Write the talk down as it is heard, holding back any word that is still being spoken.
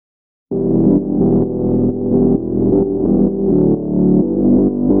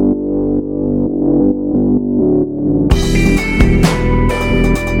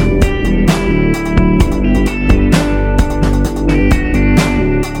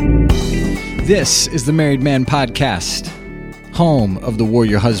This is the Married Man Podcast, home of the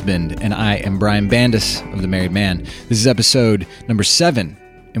Warrior Husband, and I am Brian Bandis of the Married Man. This is episode number 7,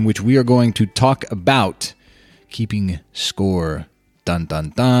 in which we are going to talk about keeping score. Dun, dun,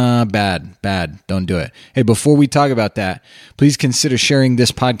 dun. Bad. Don't do it. Hey, before we talk about that, please consider sharing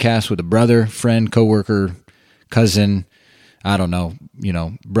this podcast with a brother, friend, coworker, cousin,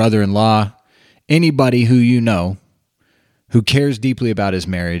 brother-in-law, anybody who you know who cares deeply about his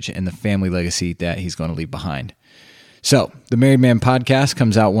marriage and the family legacy that he's going to leave behind. So, the Married Man Podcast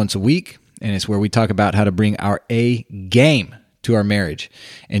comes out once a week, and it's where we talk about how to bring our A game to our marriage.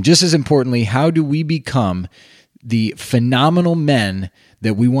 And just as importantly, how do we become the phenomenal men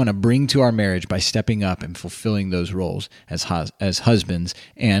that we want to bring to our marriage by stepping up and fulfilling those roles as husbands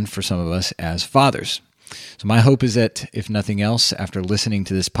and, for some of us, as fathers. So my hope is that, if nothing else, after listening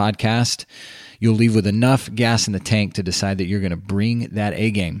to this podcast, you'll leave with enough gas in the tank to decide that you're going to bring that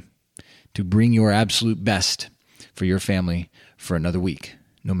A game, to bring your absolute best for your family for another week,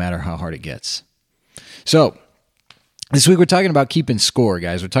 no matter how hard it gets. So, this week we're talking about keeping score,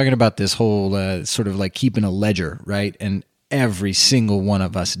 guys. We're talking about this whole sort of like keeping a ledger, right? And every single one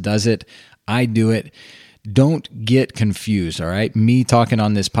of us does it. I do it. Don't get confused, all right? Me talking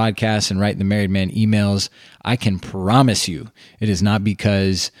on this podcast and writing the Married Man emails, I can promise you it is not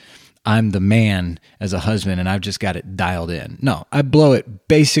because I'm the man as a husband and I've just got it dialed in. No, I blow it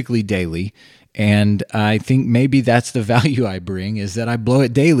basically daily. And I think maybe that's the value I bring, is that I blow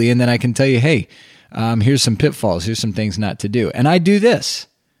it daily, and then I can tell you, hey, here's some pitfalls, here's some things not to do. And I do this.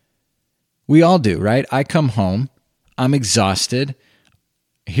 We all do, right? I come home, I'm exhausted.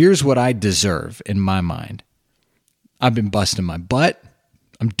 Here's what I deserve in my mind. I've been busting my butt.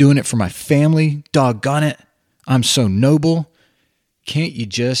 I'm doing it for my family. Doggone it. I'm so noble. Can't you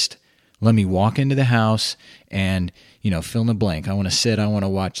just let me walk into the house and, fill in the blank? I want to sit, I want to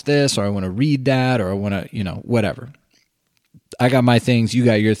watch this, or I want to read that, or I want to, whatever. I got my things, you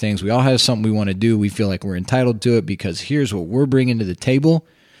got your things. We all have something we want to do. We feel like we're entitled to it because here's what we're bringing to the table.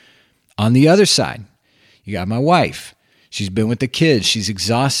 On the other side, you got my wife. She's been with the kids. She's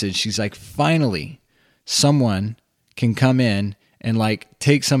exhausted. She's like, finally, someone can come in and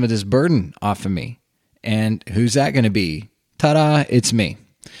take some of this burden off of me. And who's that going to be? Ta-da, it's me.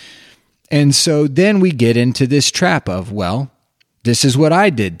 And so then we get into this trap of, well, this is what I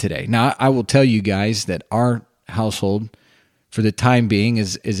did today. Now, I will tell you guys that our household, for the time being,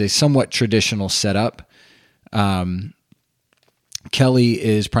 is a somewhat traditional setup. Kelly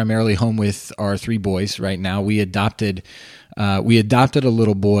is primarily home with our 3 boys right now. We adopted a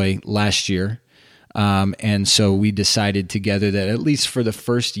little boy last year, and so we decided together that at least for the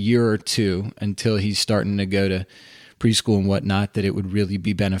first year or two, until he's starting to go to preschool and whatnot, that it would really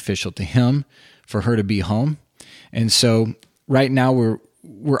be beneficial to him for her to be home. And so right now we're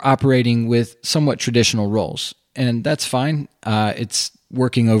operating with somewhat traditional roles, and that's fine. It's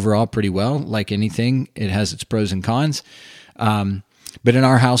working overall pretty well. Like anything, it has its pros and cons. But in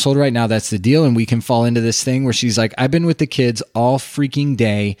our household right now, that's the deal. And we can fall into this thing where she's like, I've been with the kids all freaking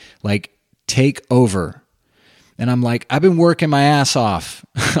day, take over. And I'm like, I've been working my ass off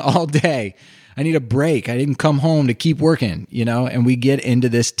all day. I need a break. I didn't come home to keep working, and we get into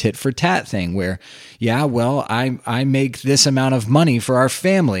this tit for tat thing where, I make this amount of money for our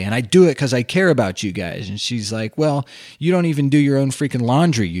family and I do it because I care about you guys. And she's like, well, you don't even do your own freaking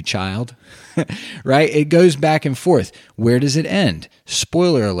laundry, you child, right? It goes back and forth. Where does it end?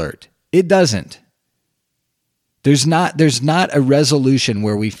 Spoiler alert. It doesn't. There's not a resolution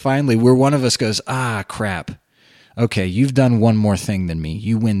where where one of us goes, crap. Okay, you've done one more thing than me.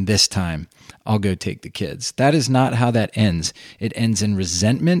 You win this time. I'll go take the kids. That is not how that ends. It ends in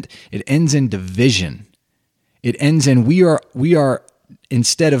resentment. It ends in division. It ends in we are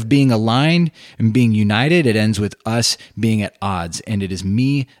instead of being aligned and being united, it ends with us being at odds, and it is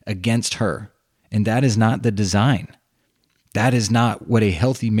me against her. And that is not the design. That is not what a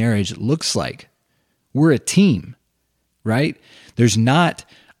healthy marriage looks like. We're a team, right? There's not,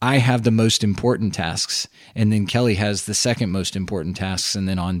 I have the most important tasks, and then Kelly has the second most important tasks, and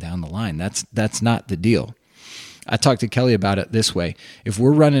then on down the line. That's not the deal. I talked to Kelly about it this way. If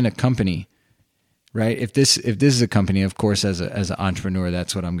we're running a company, right? If this is a company, of course, as an entrepreneur,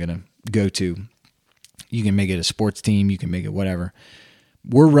 that's what I'm going to go to. You can make it a sports team. You can make it whatever.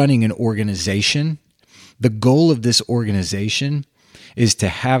 We're running an organization. The goal of this organization is to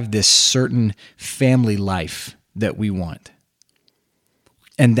have this certain family life that we want.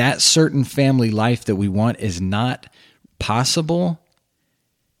 And that certain family life that we want is not possible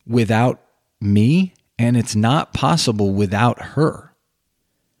without me, and it's not possible without her.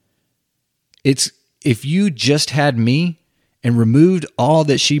 It's if you just had me and removed all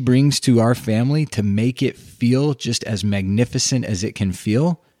that she brings to our family to make it feel just as magnificent as it can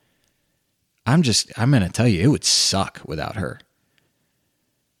feel, I'm going to tell you, it would suck without her.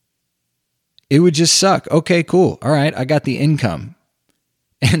 It would just suck. Okay, cool. All right, I got the income.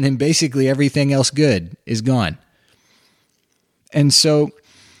 And then basically everything else good is gone. And so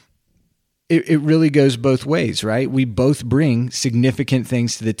it really goes both ways, right? We both bring significant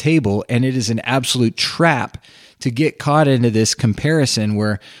things to the table, and it is an absolute trap to get caught into this comparison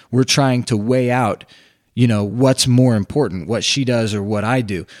where we're trying to weigh out, what's more important, what she does or what I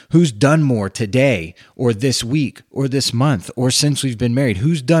do. Who's done more today or this week or this month or since we've been married?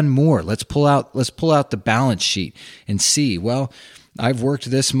 Who's done more? Let's pull out the balance sheet and see. Well, I've worked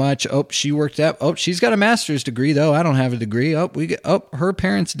this much. Oh, she worked that. Oh, she's got a master's degree though. I don't have a degree. Her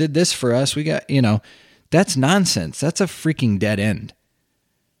parents did this for us. We got, that's nonsense. That's a freaking dead end.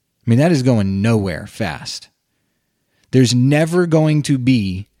 I mean, that is going nowhere fast. There's never going to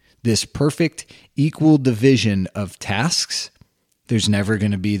be this perfect equal division of tasks. There's never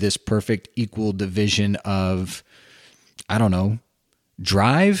going to be this perfect equal division of,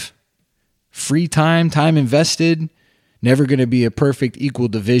 drive, free time invested. Never going to be a perfect equal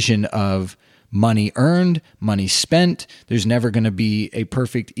division of money earned, money spent. There's never going to be a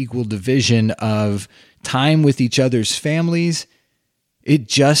perfect equal division of time with each other's families. It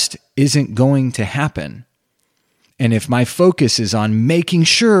just isn't going to happen. And if my focus is on making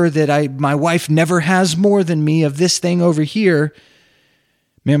sure that my wife never has more than me of this thing over here,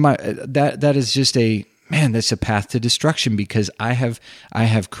 man, that is just that's a path to destruction, because I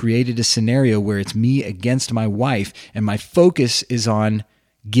have created a scenario where it's me against my wife, and my focus is on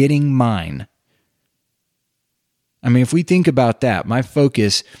getting mine. I mean, if we think about that, my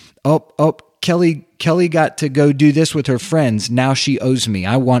focus, Kelly got to go do this with her friends. Now she owes me.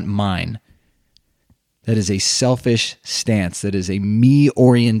 I want mine. That is a selfish stance. That is a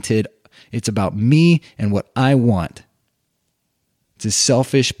me-oriented. It's about me and what I want. It's a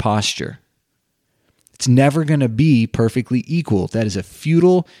selfish posture. It's never going to be perfectly equal. That is a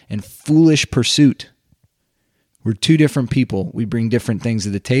futile and foolish pursuit. We're two different people. We bring different things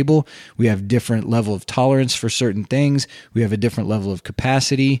to the table. We have different level of tolerance for certain things. We have a different level of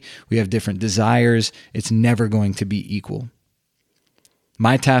capacity. We have different desires. It's never going to be equal.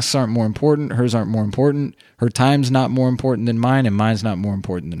 My tasks aren't more important. Hers aren't more important. Her time's not more important than mine, and mine's not more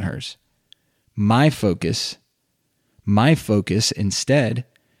important than hers. My focus instead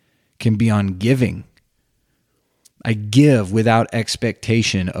can be on giving. I give without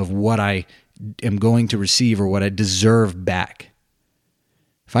expectation of what I am going to receive or what I deserve back.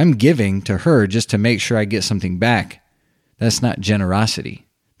 If I'm giving to her just to make sure I get something back, that's not generosity.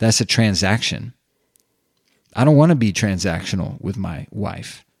 That's a transaction. I don't want to be transactional with my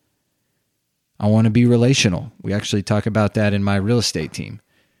wife. I want to be relational. We actually talk about that in my real estate team.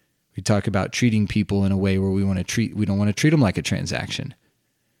 We talk about treating people in a way where we don't want to treat them like a transaction.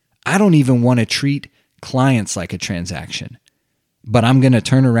 I don't even want to treat clients like a transaction, but I'm going to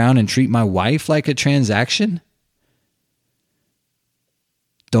turn around and treat my wife like a transaction?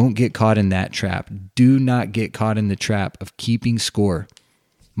 Don't get caught in that trap. Do not get caught in the trap of keeping score.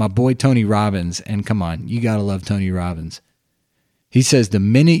 My boy Tony Robbins, and come on, you got to love Tony Robbins. He says the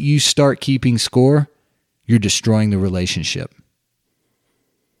minute you start keeping score, you're destroying the relationship.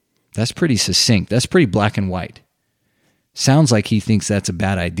 That's pretty succinct. That's pretty black and white. Sounds like he thinks that's a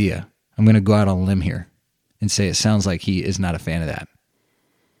bad idea. I'm going to go out on a limb here and say it sounds like he is not a fan of that.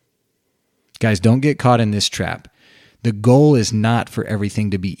 Guys, don't get caught in this trap. The goal is not for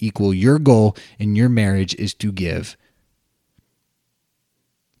everything to be equal. Your goal in your marriage is to give.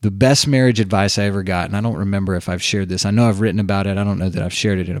 The best marriage advice I ever got, and I don't remember if I've shared this. I know I've written about it. I don't know that I've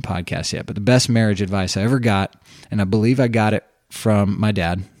shared it in a podcast yet, but the best marriage advice I ever got, and I believe I got it from my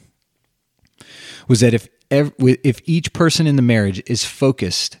dad, was that if each person in the marriage is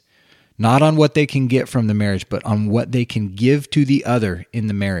focused not on what they can get from the marriage, but on what they can give to the other in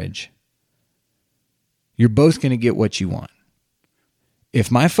the marriage, you're both going to get what you want.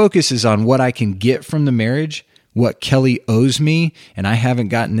 If my focus is on what I can get from the marriage, what Kelly owes me, and I haven't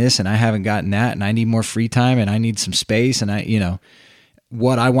gotten this and I haven't gotten that, and I need more free time and I need some space, and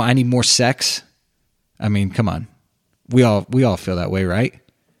what I want, I need more sex. I mean, come on. We all feel that way, right?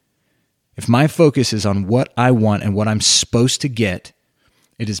 If my focus is on what I want and what I'm supposed to get,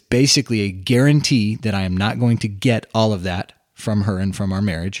 it is basically a guarantee that I am not going to get all of that from her and from our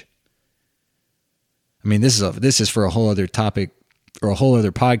marriage. I mean, this is for a whole other topic or a whole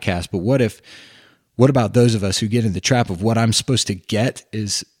other podcast, but what about those of us who get in the trap of what I'm supposed to get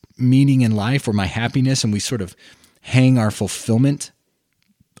is meaning in life or my happiness, and we sort of hang our fulfillment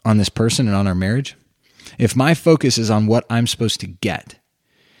on this person and on our marriage? If my focus is on what I'm supposed to get,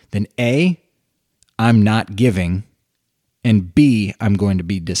 then A, I'm not giving, and B, I'm going to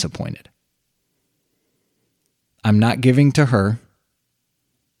be disappointed. I'm not giving to her,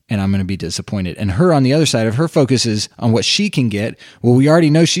 and I'm going to be disappointed. And her, on the other side, if her focus is on what she can get, well, we already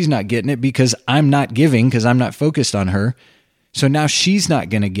know she's not getting it because I'm not giving because I'm not focused on her. So now she's not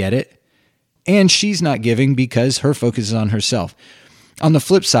going to get it, and she's not giving because her focus is on herself. On the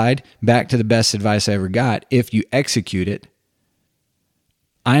flip side, back to the best advice I ever got, if you execute it,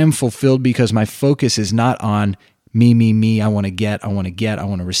 I am fulfilled because my focus is not on me, I want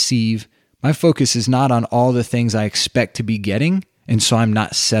to receive. My focus is not on all the things I expect to be getting, and so I'm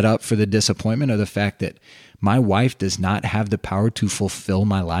not set up for the disappointment of the fact that my wife does not have the power to fulfill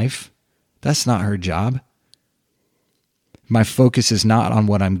my life. That's not her job. My focus is not on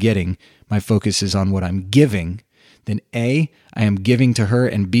what I'm getting. My focus is on what I'm giving. Then A, I am giving to her,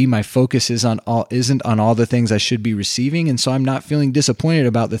 and B, my focus isn't on all the things I should be receiving, and so I'm not feeling disappointed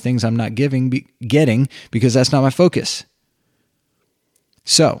about the things I'm not getting because that's not my focus.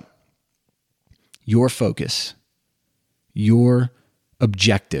 So, your focus, your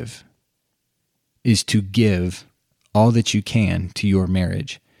objective is to give all that you can to your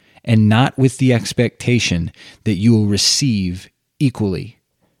marriage, and not with the expectation that you will receive equally.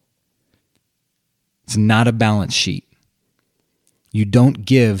 It's not a balance sheet. You don't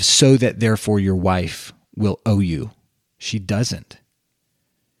give so that therefore your wife will owe you. She doesn't.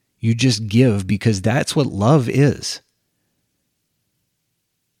 You just give because that's what love is.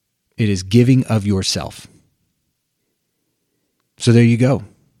 It is giving of yourself. So there you go.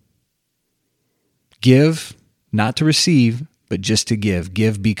 Give, not to receive, but just to give.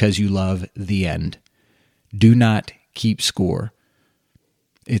 Give because you love, the end. Do not keep score.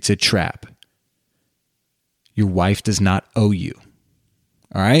 It's a trap. Your wife does not owe you.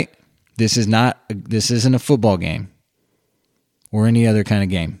 All right? This isn't a football game or any other kind of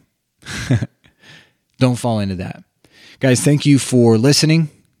game. Don't fall into that. Guys, thank you for listening.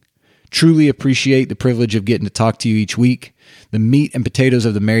 Truly appreciate the privilege of getting to talk to you each week. The meat and potatoes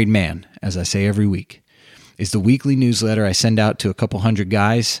of the married man, as I say every week, is the weekly newsletter I send out to a couple hundred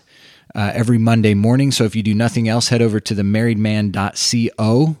guys every Monday morning. So if you do nothing else, head over to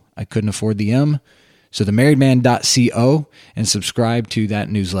themarriedman.co. I couldn't afford the M. So themarriedman.co and subscribe to that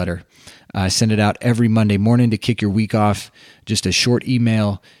newsletter. I send it out every Monday morning to kick your week off. Just a short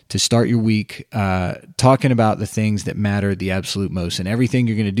email to start your week, talking about the things that matter the absolute most. And everything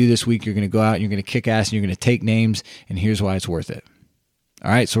you're going to do this week, you're going to go out and you're going to kick ass and you're going to take names. And here's why it's worth it.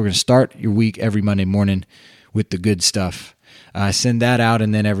 All right, so we're going to start your week every Monday morning with the good stuff. I send that out,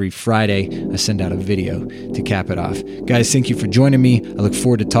 and then every Friday, I send out a video to cap it off. Guys, thank you for joining me. I look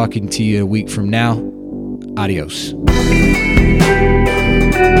forward to talking to you a week from now. Adios.